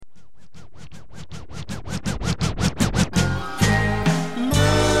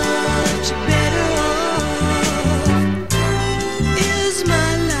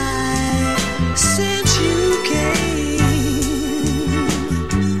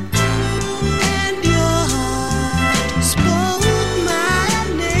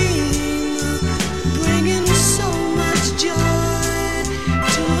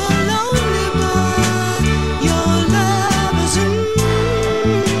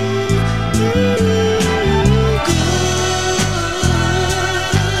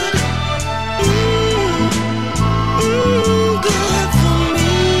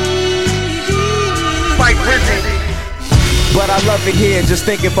love it here, just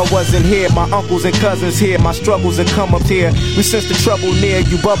think if I wasn't here. My uncles and cousins here, my struggles and come up here. We sense the trouble near,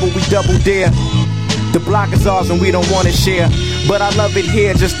 you bubble, we double dare. The block is ours and we don't wanna share. But I love it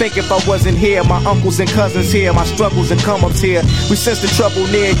here, just think if I wasn't here. My uncles and cousins here, my struggles and come ups here. We sense the trouble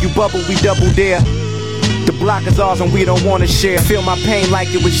near, you bubble, we double dare. The block is ours and we don't wanna share. Feel my pain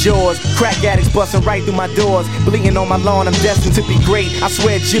like it was yours. Crack addicts busting right through my doors. Bleeding on my lawn, I'm destined to be great. I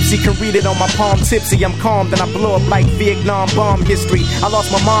swear Gypsy can read it on my palm. Tipsy, I'm calm, then I blow up like Vietnam bomb history. I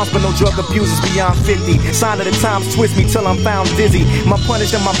lost my moms, but no drug abusers beyond 50. Sign of the times twist me till I'm found dizzy. My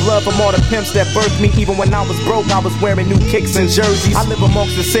punish in my blood from all the pimps that birthed me. Even when I was broke, I was wearing new kicks and jerseys. I live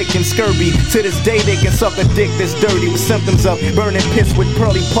amongst the sick and scurvy. To this day, they can suck a dick that's dirty with symptoms of burning piss with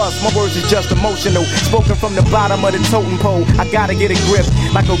pearly pus. My words is just emotional, spoken from the bottom of the totem pole. I gotta get a grip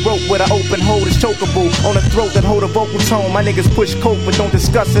like a rope with an open hole that's chokeable. On a throat that hold a vocal tone. My niggas push coke but don't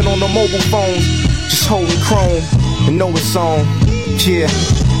discuss it on the mobile phones. Just holding chrome and know it's on. Yeah.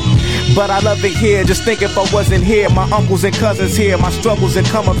 But I love it here, just think if I wasn't here. My uncles and cousins here, my struggles and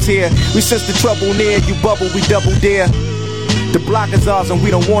come ups here. We sense the trouble near, you bubble, we double dare. The block is ours and we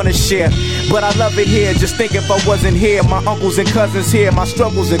don't wanna share. But I love it here, just think if I wasn't here. My uncles and cousins here, my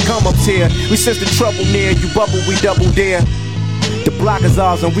struggles and come ups here. We sense the trouble near, you bubble, we double dare. The block is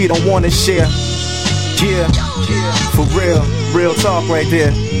ours and we don't wanna share. Yeah, for real, real talk right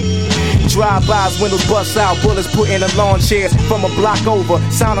there. Drive-bys, windows bust out, bullets put in the lawn chairs from a block over,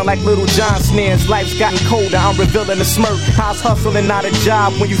 sounding like Little John snares. Life's gotten colder, I'm revealing a smirk. How's hustling not a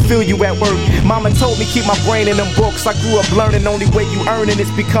job when you feel you at work? Mama told me keep my brain in them books. I grew up learning only way you earning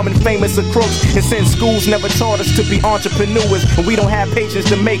is becoming famous or crooks. And since schools never taught us to be entrepreneurs, and we don't have patience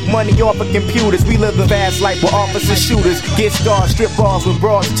to make money off of computers. We live a fast life with officers, shooters, get scars, strip bars with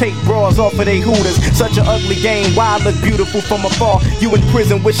bras, take bras off of they hooters. Such an ugly game, why I look beautiful from afar? You in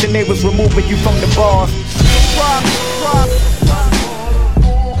prison wishing they was removing you from the bars.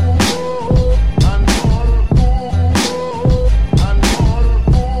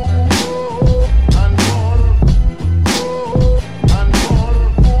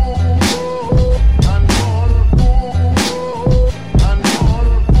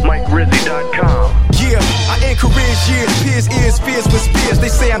 Fears with spears, they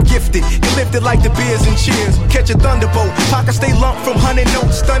say I'm gifted. Get lifted like the beers and cheers. Catch a thunderbolt, pockets stay lumped from 100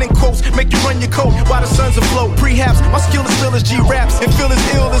 notes. Stunning quotes, make you run your coat while the sun's afloat. Prehaps, my skill is still as G-raps. And feel as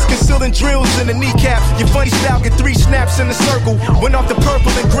ill as concealing drills in the kneecaps. Your funny style get 3 snaps in the circle. Went off the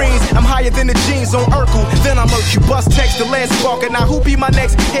purple and greens, I'm higher than the jeans on Urkel. Then I murk you, bust text the last sparker. Now who be my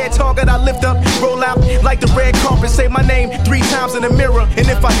next head target? I lift up, roll out like the red carpet. Say my name 3 times in the mirror. And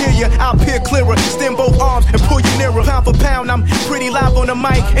if I hear you, I'll peer clearer. Extend both arms and pull you nearer. Pound for pound, I'm pretty live on the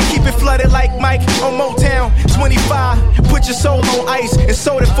mic and keep it flooded like Mike on Motown. 25, put your soul on ice and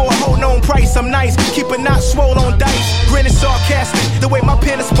sold it for a whole known price. I'm nice, keep it not swole on dice. Grinning sarcastic, the way my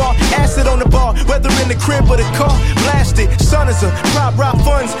pen is spark. Acid on the bar, whether in the crib or the car. Blasted, son is a prop rob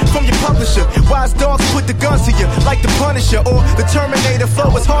funds from your publisher. Wise dogs put the guns to you like the Punisher or the Terminator.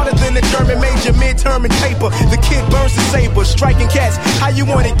 Flow is harder than the German major. Midterm and paper, the kid burns the saber. Striking cats, how you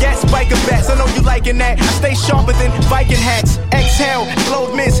want it? Gat, spiker bats. I know you liking that. I stay sharper than Viking hats. Exhale,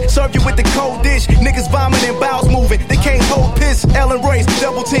 blowed mist, serve you with the cold dish. Niggas vomiting, bowels moving, they can't hold piss. Ellen Royce,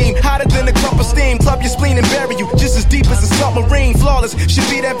 double team, hotter than a cup of steam. Club your spleen and bury you, just as deep as a submarine. Flawless, should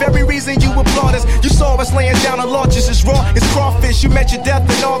be that very reason you applaud us. You saw us laying down a law just as raw as crawfish. You met your death,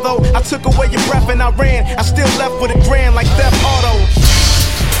 and although I took away your breath and I ran, I still left with a grand like Theft Auto.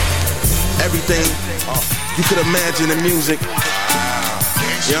 Everything you could imagine in music. You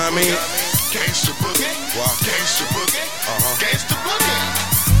know what I mean? Gangsta boogie, gangsta boogie, gangsta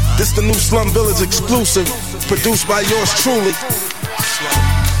boogie. This the new Slum Village exclusive, produced by yours truly.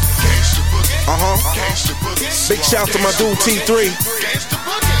 Big shout to my dude T3,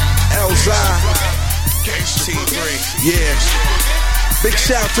 Elzhi T3. Yeah. Big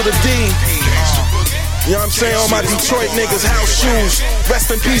shout to the D. You know what I'm saying? All my Detroit niggas, house shoes.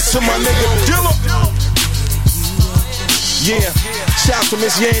 Rest in peace to my nigga Dilla. Yeah. Shout to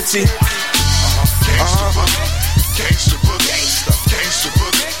Miss Yancey.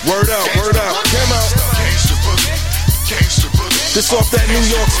 Word up, word up. Come out. This off that New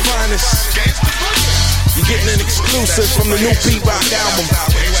York's finest. You're getting an exclusive from the new Bebop album,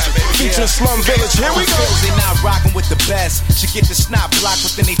 featuring Slum Village. Here we go. They not rocking with the best. Should get the snot blocked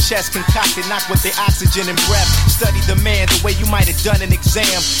within their chest, concocted, knock with their oxygen and breath. Study the man the way you might have done an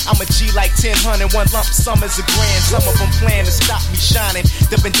exam. I'm a G like 10, 100, one lump sum is a grand. Some of them plan to stop me shining.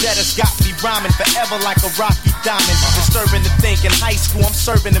 The vendettas got me rhyming forever like a rocky diamond. Disturbing to think, in high school I'm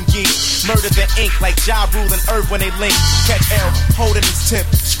serving them geeks. Murder the ink like Ja Rule and Irv when they link. Catch L, holding his tip,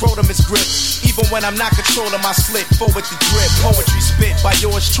 scrotum his grip. Even when I'm not controlling my slip, forward the drip. Poetry spit by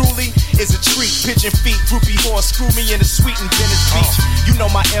yours truly is a treat. Pigeon feet, groupie horse, screw me in a sweet and Venice Beach. You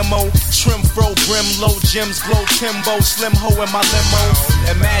know my MO, trim fro, brim, low gems, glow, Timbo, slim hoe in my limo.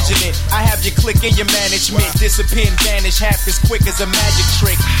 Imagine it, I have your click in your management. Disappear and vanish half as quick as a magic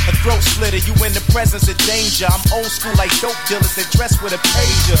trick. A throat slitter, you in the presence of danger. I'm old school like dope dealers that dress with a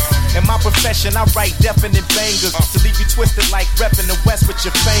pager. In my profession, I write definite bangers to leave you twisted like reppin' the West with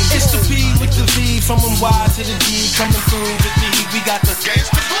your fingers. It's the P with the V, from Y to the D, coming through with me. We got the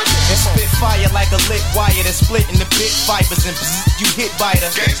gangsta boogie. And spit fire like a lit wire that's split into bit fibers and you hit by the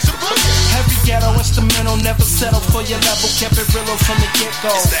gangsta boogie. Heavy ghetto instrumental, never settle for your level, kept it real from the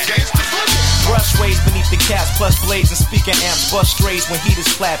get-go. It's that gangsta boogie. Brush waves beneath the caps, plus blades and speaker amps, bust strays when heaters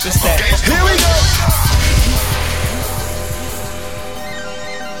clap. It's that. Here we go.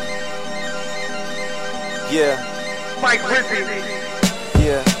 Yeah. Mike Rizzy.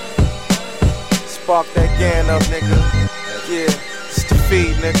 Yeah. Spark that gan up, nigga. Yeah. It's the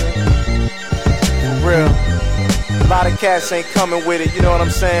feed, nigga. For real. A lot of cats ain't coming with it, you know what I'm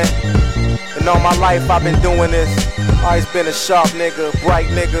saying? And all my life I've been doing this. Always been a sharp nigga, bright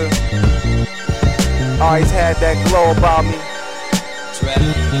nigga. Always had that glow about me.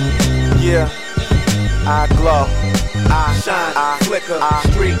 Yeah. I glow. I Shine, I flicker, I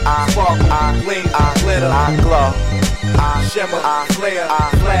streak, I sparkle, I gleam, I glitter, I glow. I shimmer, I flare, I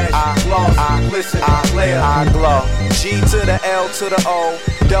flash, I gloss, I glisten, I glare. I glow. G to the L to the O,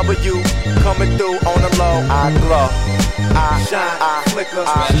 W coming through on the low. I glow. I Shine, I flicker,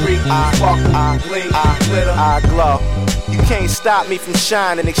 I streak, I sparkle, I gleam, I glitter. I glow. You can't stop me from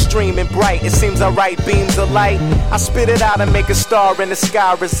shining extreme and bright. It seems I write beams of light. I spit it out and make a star in the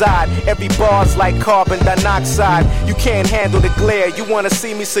sky reside. Every bar's like carbon dioxide. You can't handle the glare. You wanna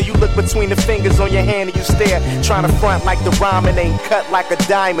see me, so you look between the fingers on your hand and you stare. Trying to front like the rhyming ain't cut like a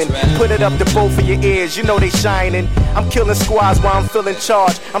diamond. Put it up to both of your ears, you know they shining. I'm killing squads while I'm feeling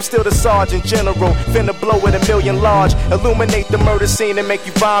charged. I'm still the sergeant general, finna blow with 1,000,000 large. Illuminate the murder scene and make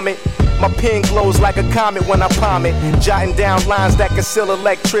you vomit. My pen glows like a comet when I palm it. Jotting down lines that conceal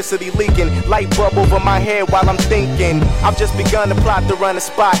electricity leaking. Light bulb over my head while I'm thinking. I've just begun to plot to run a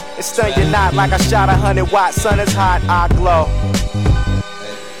spot and stun your knot like I shot 100 watts. Sun is hot, I glow.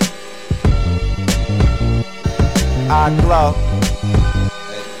 I glow.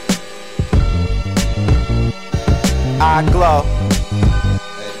 I glow.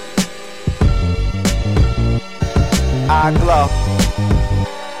 I glow.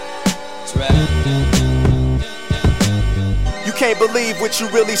 You can't believe what you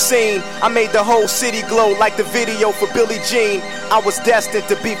really seen. I made the whole city glow like the video for Billie Jean. I was destined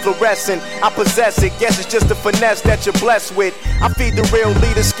to be fluorescent. I possess it, guess it's just a finesse that you're blessed with. I feed the real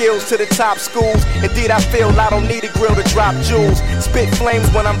leader skills to the top schools. Indeed, I feel I don't need a grill to drop jewels. Spit flames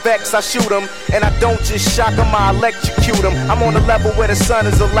when I'm vexed, I shoot them. And I don't just shock them, I electrocute them. I'm on the level where the sun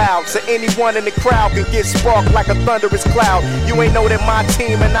is allowed, so anyone in the crowd can get sparked like a thunderous cloud. You ain't know that my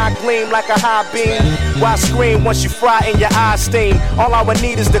team and I gleam like a high beam. Why scream once you fry and your eyes steam? All I would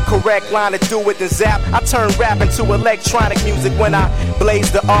need is the correct line to do it, then zap. I turn rap into electronic music when I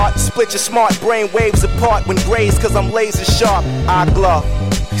blaze the art. Split your smart brain waves apart when grazed, cause I'm laser sharp. I glow.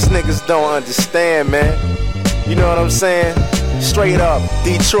 These niggas don't understand, man. You know what I'm saying? Straight up,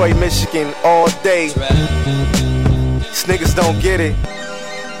 Detroit, Michigan, all day. These niggas don't get it.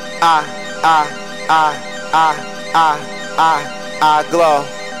 I glow.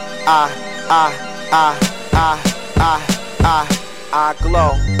 I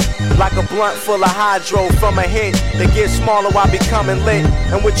glow. Like a blunt full of hydro from a hit that gets smaller while becoming lit.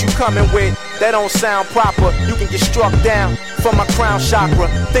 And what you coming with, that don't sound proper. You can get struck down from my crown chakra.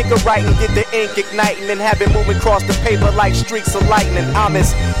 Think of writing, get the ink igniting, and have it moving across the paper like streaks of lightning. I'm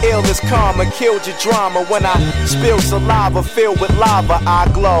as ill as karma, killed your drama. When I spill saliva filled with lava, I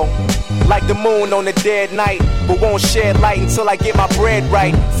glow. Like the moon on a dead night, but won't shed light until I get my bread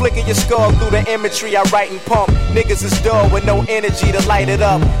right. Flicker your skull through the imagery I write and pump. Niggas is dull with no energy to light it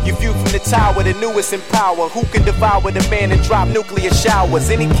up. You view from the tower, the newest in power. Who can devour the man and drop nuclear showers?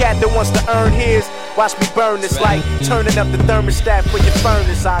 Any cat that wants to earn his, watch me burn this like turning up the thermostat for your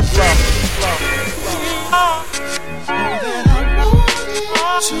furnace. I glow.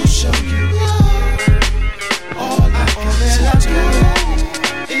 To show you all I can do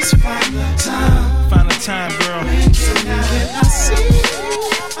is find the time. Find the time, girl. When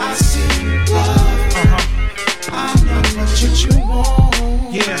I see you love. I know what you want.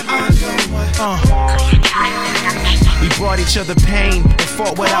 Yeah, I know what. We brought each other pain and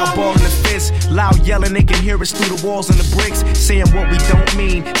fought without balling the fist. Loud yelling, they can hear us through the walls and the bricks. Saying what we don't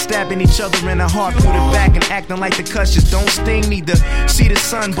mean, stabbing each other in the heart through the back and acting like the cuts just don't sting. Neither see the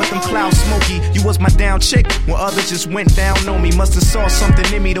sun, but them clouds smoky. You was my down chick when others just went down on me. Must have saw something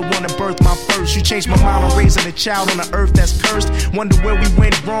in me to want to birth my first. You changed my mind on raising a child on an earth that's cursed. Wonder where we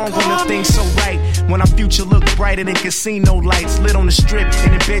went wrong when the thing's so right. When our future looked brighter than casino lights lit on the strip.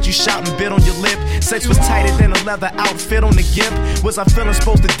 And in bed you shouting, bit on your lip. Sex was tighter than a leather outfit on the gimp. Was our feelings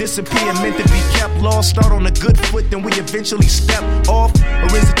supposed to disappear, meant to be kept lost? Start on a good foot, then we eventually step off.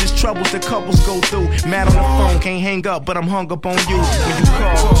 Or is it just troubles that couples go through? Mad on the phone, can't hang up, but I'm hung up on you when you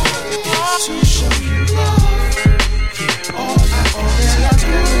call. To show you love. All that I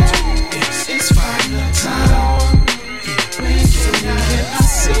do is find the time. When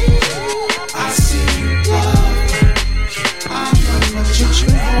I see you love. I'm gonna let you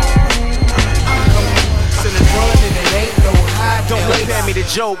know. Don't compare me to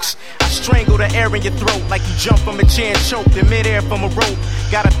jokes. I strangle the air in your throat like you jump from a chair and choked in midair from a rope.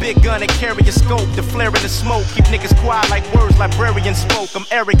 Got a big gun and carry a scope, the flare in the smoke. Keep niggas quiet like words librarians spoke. I'm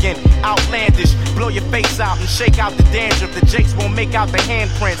arrogant, outlandish, blow your face out and shake out the dandruff. The jakes won't make out the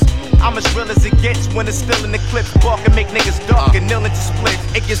handprints. I'm as real as it gets when it's still in the clips. Bark and make niggas duck and kneel into splits.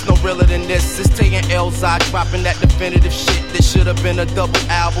 It gets no realer than this. It's Tay and Elzhi I dropping that definitive shit. This should have been a double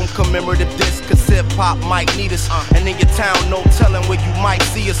album, commemorative disc. Cause hip-hop might need us. And in your town, no telling where you might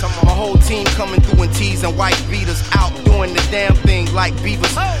see us. My whole team coming through in tees and white beaters. Out doing the damn thing like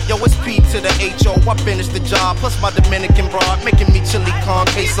beavers. Yo, it's P to the H-O. I finished the job. Plus my Dominican broad making me chili con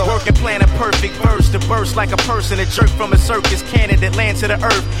queso. Working plan a perfect verse to burst like a person. A jerk from a circus cannon that land to the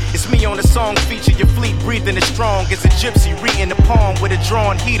earth. It's me on the song feature. Your fleet breathing as strong as a gypsy reading the palm with a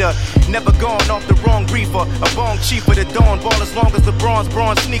drawn heater. Never gone off the wrong reefer. A bong cheaper to dawn. Ball as long as the bronze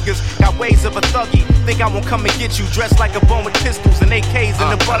sneakers. Got ways of a thuggy. Think I won't come and get you. Dressed like a bone with pistols and AKs in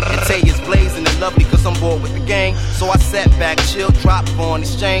the bucket. And Tay is blazing and lovely cause I'm bored with the gang. So I sat back, chill, drop on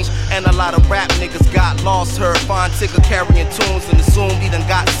exchange. And a lot of rap niggas got lost. Heard fine Tigger carrying tunes and assumed he done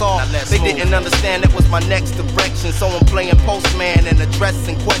got soft. They didn't understand that was my next direction. So I'm playing postman and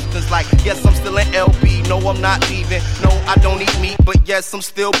addressing questions like, yes, I'm still in LB. No, I'm not leaving. No, I don't eat meat, but yes, I'm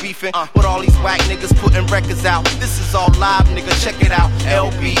still beefing with all these whack niggas putting records out. This is all live, nigga, check it out.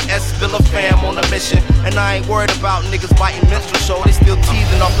 LBS, Villa fam on a mission. And I ain't worried about niggas biting minstrel show. They still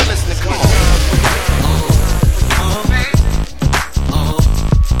teasing off the listening. Come on.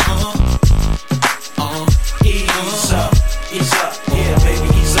 Ease up, ease up, yeah, baby,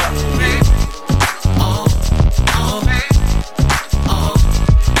 ease up.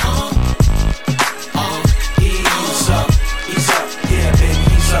 Ease up, ease up, yeah, baby,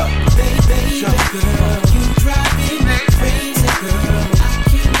 ease up. Baby, girl, you driving me crazy, girl. I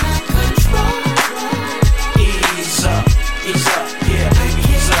cannot control. Ease up, yeah, baby,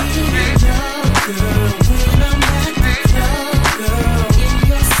 ease up. Girl, when I'm at the club, girl, in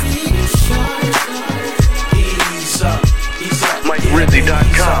your city, short. Ease up,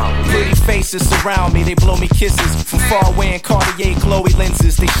 MikeRizzy.com. Pretty faces surround me, they blow me kisses. From far away in Cartier Chloe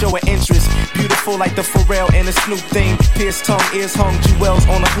lenses, they show an interest. Beautiful like the Pharrell and the Snoop thing. Pierced tongue, ears hung, jewels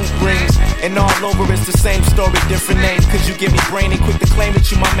on the hoop rings. And all over it's the same story, different name. Cause you give me brain and quick to claim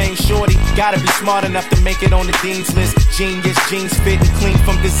that you my main shorty. Gotta be smart enough to make it on the dean's list. Genius, jeans fit and clean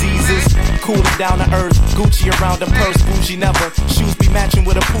from diseases. Cool down to earth, Gucci around the purse, bougie never. Shoes be matching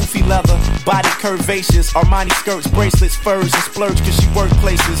with a poofy leather. Body curvaceous, Armani skirts, bracelets, furs, and splurge cause she work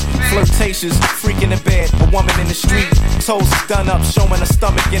places. Flirtatious, freak in the bed, a woman in the street. Toes is done up, showing her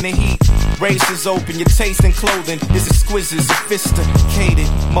stomach in the heat. Razors open, your taste in clothing is exquisite, sophisticated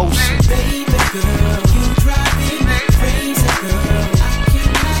motion. Baby girl, you driving me crazy, girl. I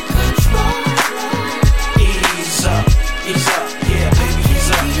cannot control. Ease up, yeah, baby, ease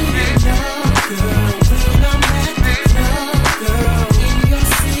up. Girl, when I'm at the club, girl, in your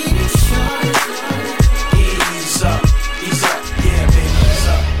city, short. Ease up, yeah, baby, ease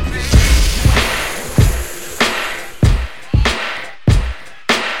up.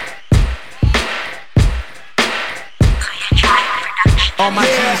 All my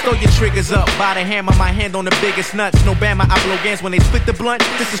G's, throw your triggers up. By the hammer, my hand on the biggest nuts. No Bama, I blow gans when they split the blunt.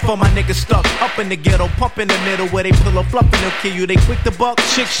 This is for my niggas stuck up in the ghetto. Pump in the middle where they pull a fluff and they'll kill you. They quick the buck.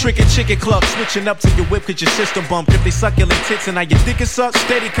 Chicks tricking chicken cluck. Switching up to your whip cause your system bump. If they succulent tits and now your dick is sucked.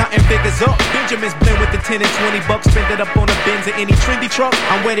 Steady counting figures up. Benjamin's blend with the 10 and 20 bucks. Spend it up on a Benz or any trendy truck.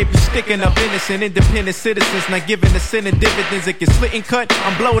 I'm where they be sticking up innocent, independent citizens. Not giving the sin and dividends. It gets slit and cut.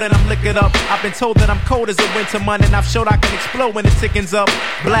 I'm blowed and I'm liquored up. I've been told that I'm cold as a winter month. And I've showed I can explode when it tickens up.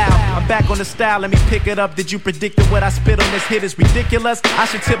 Black loud. I'm back on the style, let me pick it up. Did you predict that what I spit on this hit is ridiculous? I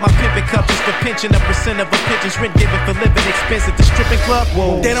should tip my pimpin' cup just for pinching a percent of a pitcher's rent given for living expense at the stripping club.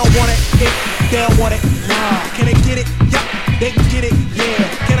 Whoa. They don't want it, they don't want it, nah. Can they get it? Yeah, they can get it, yeah.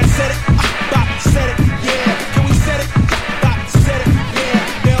 Can I set it? Bop, set it, yeah. Can we set it? Bop, set it, yeah.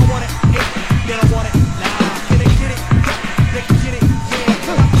 They don't want it, they don't want it, nah. Can they get it? Yeah, they can get it, yeah.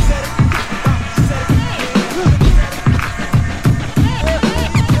 Bop, set it, bop, set it,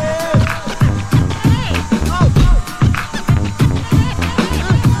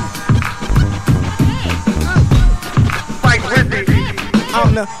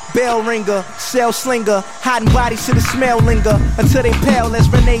 I'm the bell ringer, shell slinger, hiding bodies to the smell linger until they pale as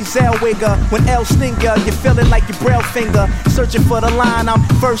Renee Zellweger. When L stinger, you feel it like your braille finger. Searching for the line, I'm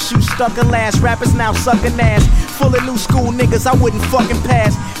first, you stuck in last. Rappers now sucking ass, full of new school niggas I wouldn't fucking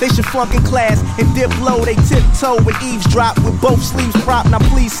pass. They should flunk in class and dip low. They tiptoe and eavesdrop with both sleeves propped. Now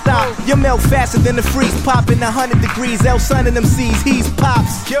please stop. You melt faster than the freeze, popping 100 degrees. L son in them C's, he's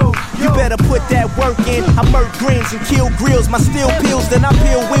pops. Yo, you better put that work in. I murk grins and kill grills. My steel peels, then I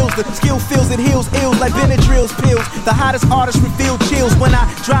peel wheels. The skill feels and heals ills like Benadryl's pills. The hottest artists reveal chills when I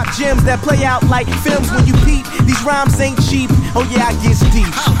drop gems that play out like films when you peep. These rhymes ain't cheap. Oh yeah, I get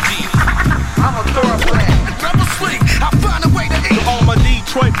deep. I'm a thoroughbred. Never sleep. I find a way to eat. All my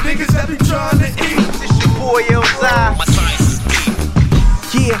Detroit niggas that be trying to eat. It's your boy Elzhi. My science is deep.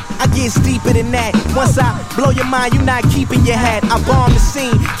 Yeah, I get deeper than that. Once I blow your mind, you not keeping your hat. I bomb the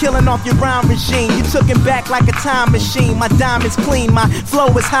scene, killing off your rhyme regime. You took it back like a time machine. My diamonds clean, my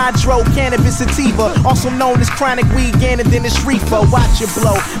flow is hydro, cannabis sativa, also known as chronic weed, and then it's reefer. Watch it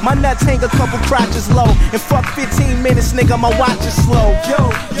blow. My nuts hang a couple crotches low. And fuck 15 minutes, nigga, my watch is slow.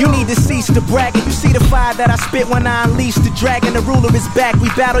 Yo, you need to cease the bragging. You see the fire that I spit when I unleash the dragon. The ruler is back. We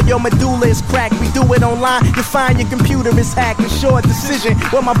battle, your medulla is cracked. We do it online. You find your computer is hacked. A short decision.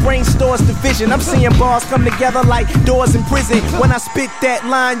 Where my brain stores division. I'm seeing bars come together like doors in prison. When I spit that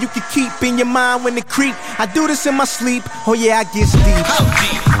line, you can keep in your mind when it creep. I do this in my sleep. Oh yeah, I get deep. How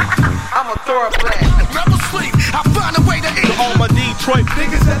deep? I'm a thoroughbred. Never sleep. I find a way to eat. All my Detroit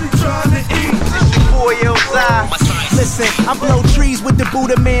niggas that be trying to eat. It's your boy Elzhi. Listen, I blow trees with the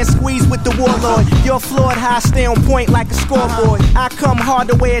Buddha man, squeeze with the warlord. You're floored high, stay on point like a scoreboard. I come hard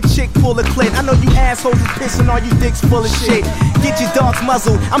the way a chick pull a clit. I know you assholes is pissing on you dicks full of shit. Get your dogs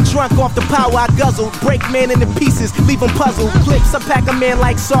muzzled. I'm drunk off the power I guzzle. Break men into pieces, leave them puzzled. Clips, I pack them in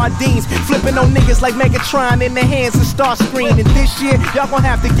like sardines. Flipping on niggas like Megatron in the hands of Starscream. And this year, y'all gon'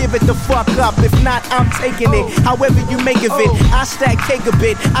 have to give it the fuck up. If not, I'm taking it. However you make of it, I stack cake a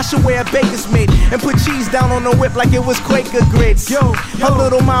bit. I should wear a baker's mitt and put cheese down on the whip like it was Quaker grits. Yo, her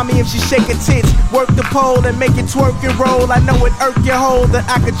little mommy, if she shake her tits, work the pole and make it twerk and roll. I know it irk your hole that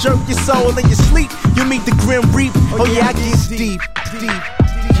I could jerk your soul. In your sleep, you meet the grim reap. Oh yeah, I get deep.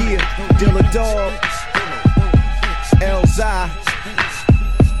 Yeah, Dilla Dog, Elzhi,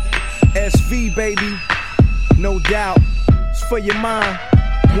 SV baby, no doubt. It's for your mind.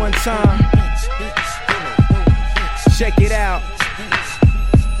 One time, check it out.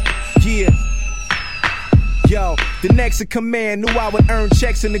 Yeah. Yo, the next in command knew I would earn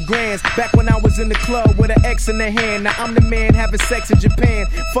checks in the grands. Back when I was in the club with an X in the hand. Now I'm the man having sex in Japan.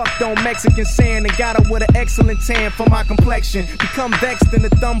 Fucked on Mexican sand and got her with an excellent tan for my complexion. Become vexed in the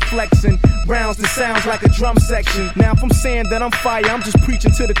thumb flexing. Rounds that sounds like a drum section. Now if I'm saying that I'm fire, I'm just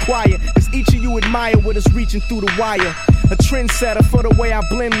preaching to the choir. Cause each of you admire what is reaching through the wire. A trendsetter for the way I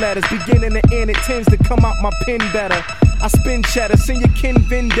blend letters. Beginning to end, it tends to come out my pen better. I spin cheddar, send your kin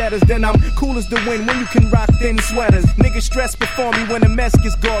vendettas. Then I'm cool as the wind when you can rock thin sweaters. Niggas stress before me when the mess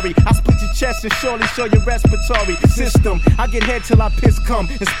gets gory. I split your chest and surely show your respiratory system. I get head till I piss come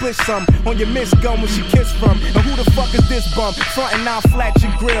and split some on your miss gun when she kiss from. And who the fuck is this bum? Frontin' out flat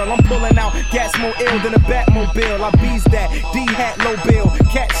your grill. I'm pulling out gas more ill than a Batmobile. I bees that, D-hat low bill.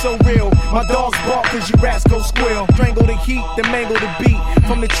 Cat so real, my dogs bark cause you rats go squeal. Strangle the heat, then mangle the beat.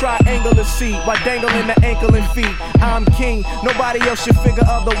 From the triangular seat, while dangling the ankle and feet. I'm king, nobody else should figure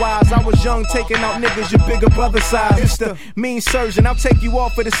otherwise. I was young, taking out niggas your bigger brother size. It's the mean surgeon, I'll take you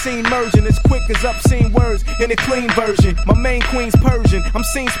off of the scene merging. As quick as obscene words in a clean version. My main queen's Persian, I'm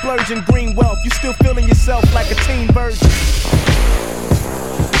seen splurging green wealth. You still feeling yourself like a teen virgin.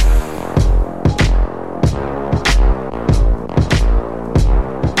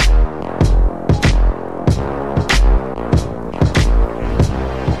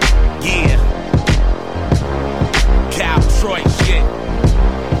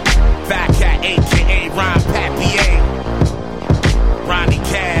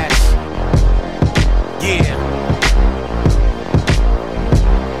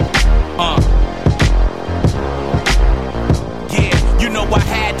 What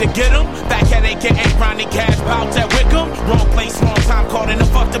happened? Ronnie Cash bout at Wickham. Wrong place, wrong time, caught in a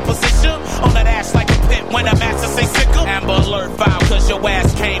fucked up position. On that ass like a pit when a master say sickle. Amber alert file, cause your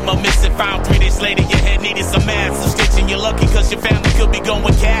ass came up missing. Found 3 days later, your head needed some massive stitching. You're lucky cause your family could be going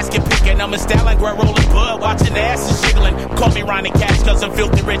casket picking. I'm a styling, where rolling bud, watching the asses jiggling. Call me Ronnie Cash cause I'm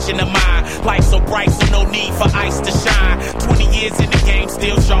filthy rich in the mind. Life so bright, so no need for ice to shine. 20 years in the game,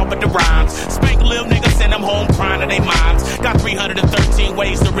 still sharp at the rhymes. Spank little niggas, send them home crying to they moms. Got 313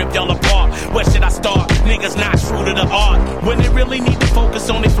 ways to rip y'all apart. Where should I start? Niggas not true to the art. When they really need to focus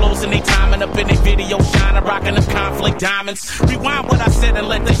on their flows and they timing up in their video shining, rocking them conflict diamonds. Rewind what I said and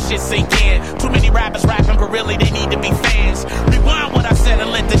let this shit sink in. Too many rappers rapping, but really they need to be fans. Rewind what I said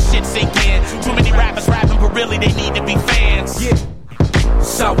and let this shit sink in. Too many rappers rapping, but really they need to be fans. Yeah,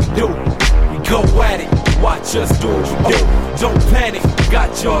 that's how we do. We go at it. Watch us do what we do. Don't panic, got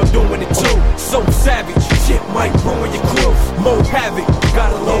y'all doing it too. So savage, shit might ruin your crew. More havoc,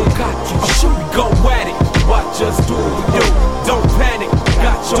 got a low cocky. We go at it. Watch us do what we do. Don't panic,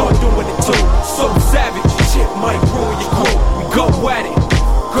 got y'all doing it too. So savage, shit might ruin your crew. We go at it.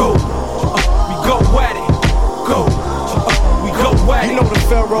 Go. We go at it. Go. We go at it. You know the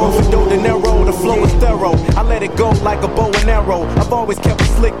pharaoh, the dough, the narrow, the flow is thorough. I let it go like a bow and arrow. I've always kept a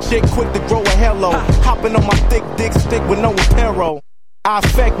slick chick, quick to grow a hello. Hopping on my thick dick stick with no apparel. I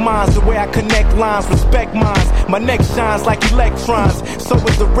affect minds the way I connect lines, respect minds. My neck shines like electrons. So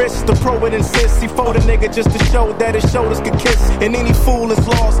is the wrist, the pro it insists. He fold a nigga just to show that his shoulders could kiss. And any fool is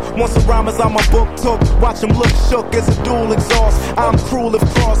lost. Once a rhyme is on my book took, watch him look shook as a dual exhaust. I'm cruel if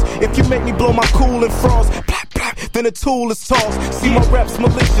cross. If you make me blow my cool and frost, then a tool is tossed. See my reps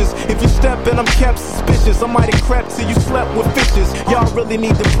malicious. If you step in, I'm kept suspicious. I might have crept till you slept with fishes. Y'all really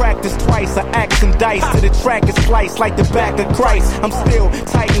need to practice twice. I axe and dice till the track is sliced like the back of Christ. I'm still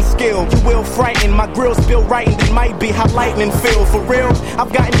tight and skilled. You will frighten. My grill's still writing. It might be how lightning feel. For real,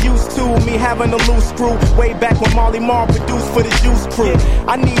 I've gotten used to me having a loose screw. Way back when Marley Marl produced for the Juice Crew.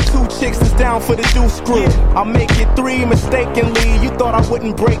 I need 2 chicks that's down for the Deuce Crew. I'll make it 3 mistakenly. You thought I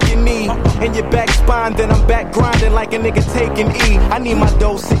wouldn't break your knee and your back spine. Then I'm back grinding like a nigga taking E. I need my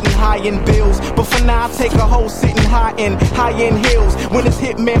dough sitting high in bills, but for now I take a hoe sitting high in hills. When it's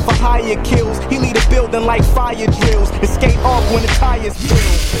hitman for hire kills, he lead a building like fire drills and skate off when the tires spill.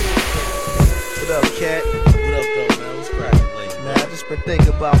 What up, cat? What up, though, man? What's cracking, lady? Man, I just been thinking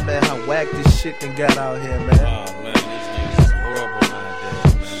about, man, how whack this shit done got out here, man. Oh, man, these niggas is horrible nowadays,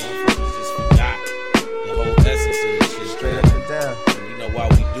 man. Motherfuckers just forgot the whole essence of this shit. Straight up and down. And you know why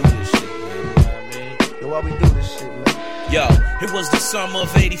we do this shit, man. You know what I mean? Yo, why we do this shit, man? Yo, it was the summer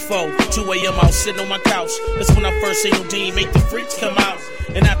of 84, 2 a.m. I was sitting on my couch. That's when I first seen Dean make the freaks come out.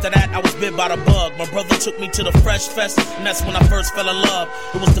 And after that, I was bit by the bug. My brother took me to the Fresh Fest, and that's when I first fell in love.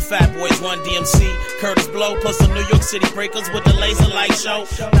 It was the Fat Boys, Run DMC, Curtis Blow, plus the New York City Breakers with the laser light show.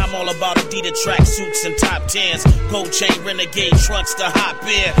 Now I'm all about Adidas track suits and top 10s, gold chain renegade trucks to hop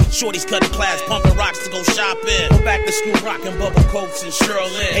in. Shorties cutting class, pumping rocks to go shopping. Go back to school rocking bubble coats and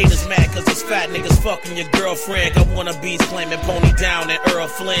Sherlin. Haters mad cause it's fat niggas fucking your girlfriend. Got wannabes claiming Pony Down and Earl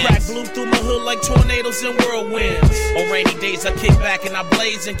Flynn. Crack blew through my hood like tornadoes and whirlwinds. On rainy days I kick back and I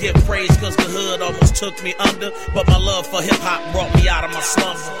blaze and get praise cause the hood almost took me under. But my love for hip hop brought me out of my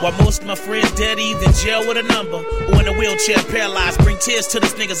slumber. While most of my friends dead, either in jail with a number or in a wheelchair paralyzed, bring tears to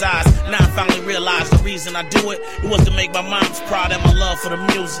this nigga's eyes. Now I finally realized the reason I do it was to make my moms proud and my love for the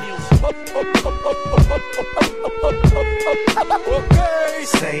music. Okay.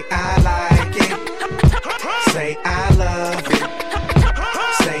 Say I like it. Say I love it.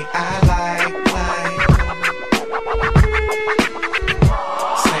 Say I like.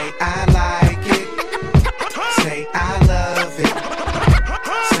 Say I like it. Say I love it.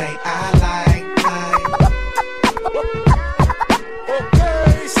 Say I like.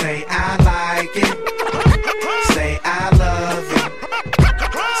 Okay. Say I like it. Say I love it.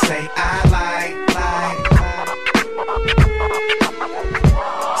 Say I like.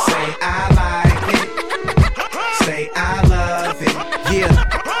 Say I like it. Say I love it. Yeah.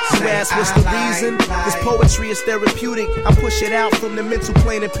 You ask what's the reason? This poetry is therapeutic. I push it out from the mental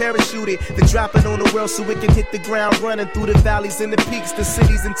plane and parachute it. Then drop it on the world so it can hit the ground running through the valleys and the peaks, the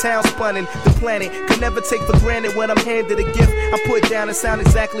cities and towns spunning. The planet can never take for granted when I'm handed a gift. I put down and sound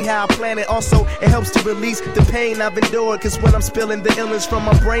exactly how I plan it. Also, it helps to release the pain I've endured. Cause when I'm spilling the illness from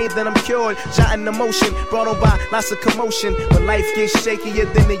my brain, then I'm cured. Jotting emotion, brought on by lots of commotion. When life gets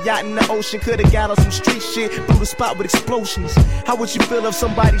shakier than the yacht in the ocean. Could've got on some street shit, blew the spot with explosions. How would you feel if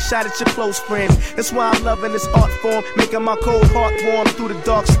somebody shot at your close friend? friends. That's why I'm loving this art form, making my cold heart warm through the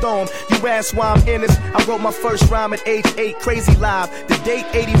dark storm. You ask why I'm in this, I wrote my first rhyme at age 8, crazy live. The date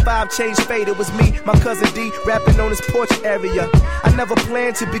 85 changed fate, it was me, my cousin D, rapping on his porch area. I never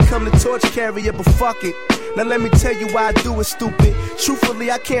planned to become the torch carrier, but fuck it. Now let me tell you why I do it, stupid. Truthfully,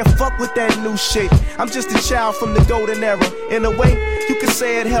 I can't fuck with that new shit. I'm just a child from the golden era. In a way, you could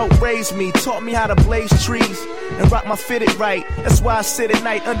say it helped raise me, taught me how to blaze trees and rock my fitted right. That's why I sit at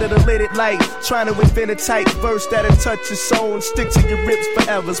night under the lidded light, trying to invent a tight verse that'll touch your soul and stick to your ribs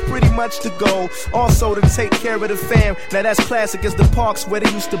forever. It's pretty much the goal. Also to take care of the fam. Now that's classic as the parks where they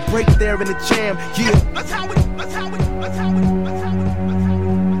used to break there in the jam. Yeah.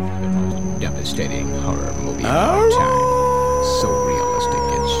 Devastating horror movie of time. So realistic,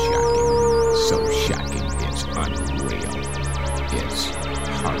 it's shocking. So shocking, it's unreal. It's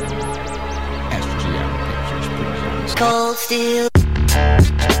horrible. SGM Pictures presents Cold Steel.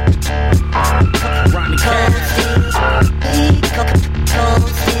 Ronnie Cash.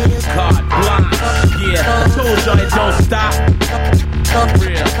 Card blind. Yeah, I told y'all it don't stop.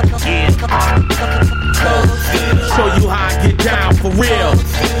 Real. Yeah. Cold Steel. Show you how I get down for real.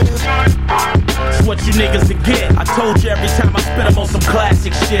 It's what you niggas to get. I told you every time I spit I'm on some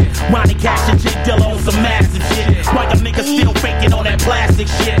classic shit. Ronnie Cash and J Dilla on some massive shit. Why y'all niggas still faking on that plastic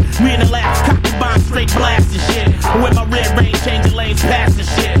shit? We in the labs, cocking bombs, straight blasting shit. With my red range, changing lanes, passing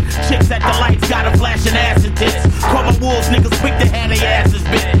shit. Chicks at the lights, got a flashing ass and tits. Call my wolves, niggas quick to hand their asses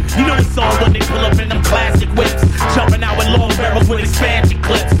bit. You know it's on when they pull up in them classic whips. Jumping out with long barrels with expansion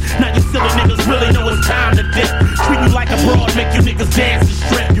clips. Now you silly niggas really know it's time to dip. Treat you like a broad, make you niggas dance and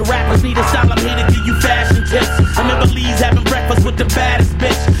strip. Your rappers need a style, I'm here to give you fashion tips. I never leaves having breakfast with the baddest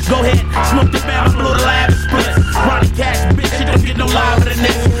bitch. Go ahead, smoke the band, blow the lavish splits. Ronnie Cash, bitch, you don't get no live than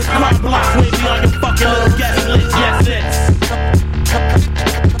this. Car blocks way beyond your fucking little guest list. Yes, it's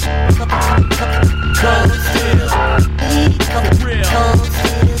Cold Steel. For real. Cold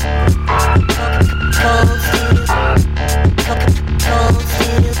Steel. Cold Steel. Cold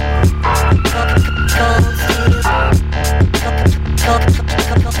Steel. Cold Steel.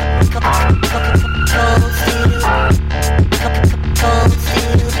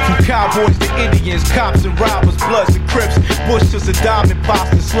 From cowboys to Indians, cops and robbers, bloods and crips, bush to Saddam and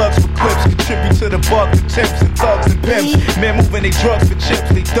pops and slugs for clips, contribute to the bugs and temps and thugs and pimps. Men moving they drugs for chips,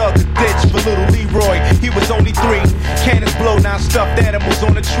 they dug a ditch for little Leroy. He was only 3. Cannons blow, now stuffed animals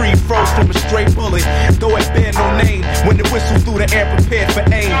on a tree, froze from a straight bullet. Though it bear no name, when the whistle through the air prepared for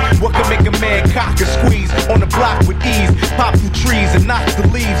aim. What can make a man cock and squeeze on the block with ease? Pop through trees and knock the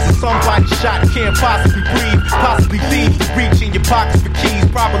leaves. And somebody shot can't possibly breathe. Possibly thieves to reach in your pockets for keys.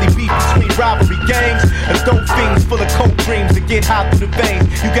 Probably beef between rivalry gangs. Adult fiends full of coke dreams that get hot through the veins.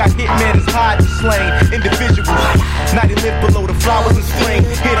 You got hitmen as hard and slain individuals. Now they live below the flowers in spring.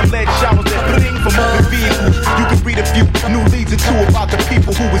 Hear them lead showers that bling from moving vehicles. You can read a few new leads or two about the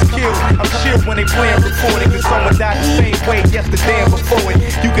people who was killed. I'm chill when they playing recording, cause someone died the same way yesterday and before it.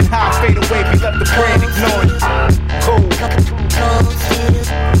 You can hide, fade away, be left the brand ignored. Cold. Cold Steel.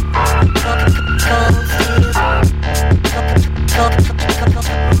 Cold Steel.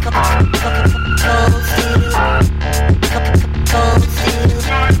 Cold Steel.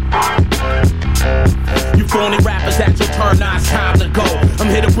 You phony rappers at your turn, now it's time to go. I'm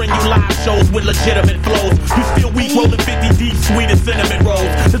here to bring you live shows with legitimate flows. You still weak, rolling 50 deep, sweet as cinnamon rolls.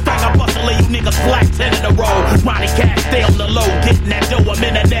 The thing I bust to lay you niggas flat 10 in a row. Ronnie Cash, stay on the low, getting that dough. I'm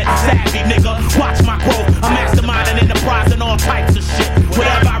internet savvy, nigga. Watch my growth. I'm masterminding enterprise and all types of shit.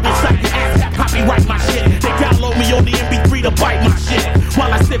 Whatever I recite, ask that copyright my shit. They download me on the MP3 to bite my shit.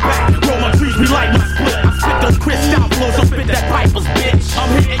 While I sit back, roll my trees, relight my split. I spit those crystal flows, so spit that pipers, bitch. I'm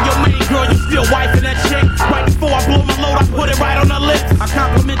hitting your main girl, you still wiping that chick. Right before I blow my load, I put it right on her lips. I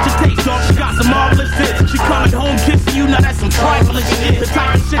compliment your taste, dog, she got some marvelous hits. She coming home kissing you, now that's some trifling shit. The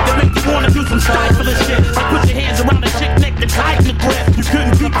type of shit that make you wanna do some stifling shit. Like put your hands around a chick neck to tighten the grip. You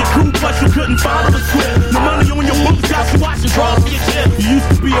couldn't keep your cool, plus you couldn't follow the script. No money on your books, got you watching draws for your shit. You used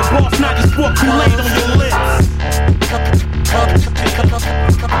to be a boss, now you sport Kool-Aid on your lips.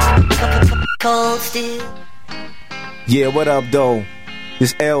 Cold Steel. Yeah, what up, though?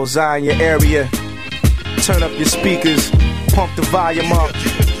 It's Elzhi in your area. Turn up your speakers, pump the volume up.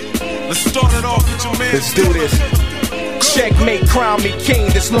 Let's start it off with your man. Let's do this. Checkmate, crown me king.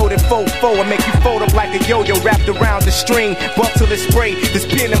 This loaded 4-4 and make you fold up like a yo-yo wrapped around the string. Bump till it's spray. This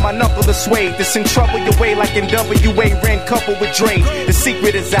pin in my knuckle is swayed. This in trouble your way like NWA ran couple with Dre. The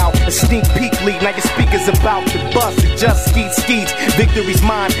secret is out. A sneak peek leak. Now your speakers about to bust. It just skeets. Victory's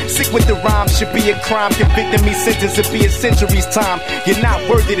mine. Sick with the rhyme. Should be a crime. Convicting me sentence to be a century's time. You're not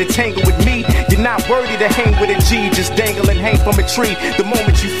worthy to tangle with me. You're You're not worthy to hang with a G, just dangle and hang from a tree. The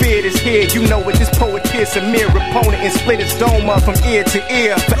moment you fear it is here, you know it. This poet pierce a mere opponent and split his dome up from ear to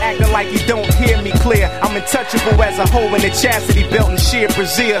ear. For acting like you don't hear me clear, I'm untouchable as a hoe in a chastity belt and sheer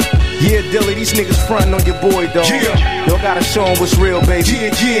brazier. Yeah, Dilla, these niggas frontin' on your boy, dog. Yeah. Y'all gotta show 'em what's real, baby.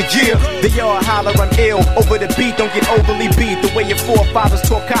 Yeah. They all holler I'm ill. Over the beat, don't get overly beat. The way your forefathers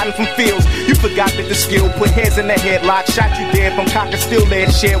tore cotton from fields. You forgot that the skill put heads in the headlock. Shot you dead from cocker still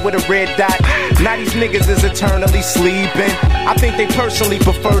lead shared with a red dot. Now these niggas is eternally sleeping. I think they personally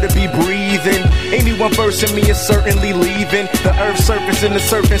prefer to be breathing. Anyone versing me is certainly leaving the earth's surface in the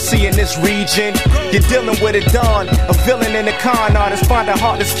surface sea in this region. You're dealing with a dawn, a villain and a con artist. Find a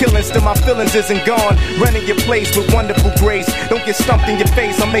heartless killing, still my feelings isn't gone. Running your place with wonderful grace. Don't get stumped in your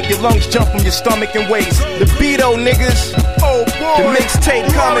face, I'll make your lungs jump from your stomach and waist. The Beto niggas, oh boy, the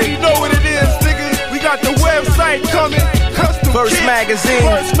mixtape coming. You know what it is, nigga. We got the website coming. Custom First kits, magazine.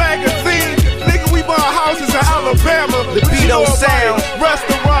 First magazine. Nigga, we buy houses in Alabama. The Beto sound.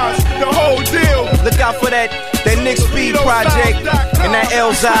 Restaurants, the whole deal. Look out for that Nick Speed project and that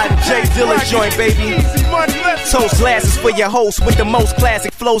Elzhi J Dilla joint, baby. Toast glasses for your host with the most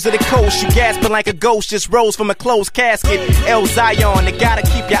classic flows of the coast. You gasping like a ghost just rose from a closed casket. Elzhi on, they gotta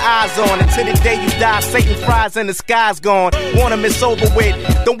keep your eyes on until the day you die. Satan fries and the sky's gone. Want 'em, it's over with.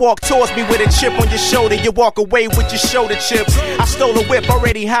 Don't walk towards me with a chip on your shoulder. You walk away with your shoulder chips. I stole a whip,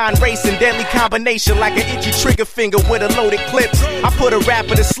 already high and racing. Deadly combination like an itchy trigger finger with a loaded clip. I put a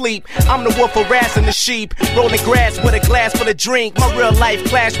rapper to sleep. I'm the wolf harassing the sheep. Rolling grass with a glass full of drink. My real life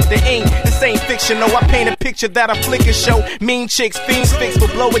clash with the ink. This ain't fiction, no. I paint a picture that I flicker show. Mean chicks, fiends fix for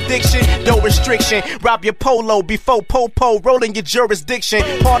blow addiction. No restriction. Rob your polo before popo. Rolling your jurisdiction.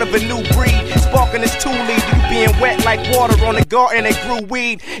 Part of a new breed. Sparking this two lead. You being wet like water on a garden that grew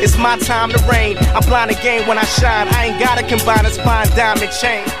weed. It's my time to reign. I blind the game when I shine. I ain't gotta combine this fine diamond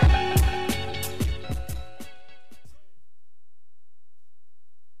chain.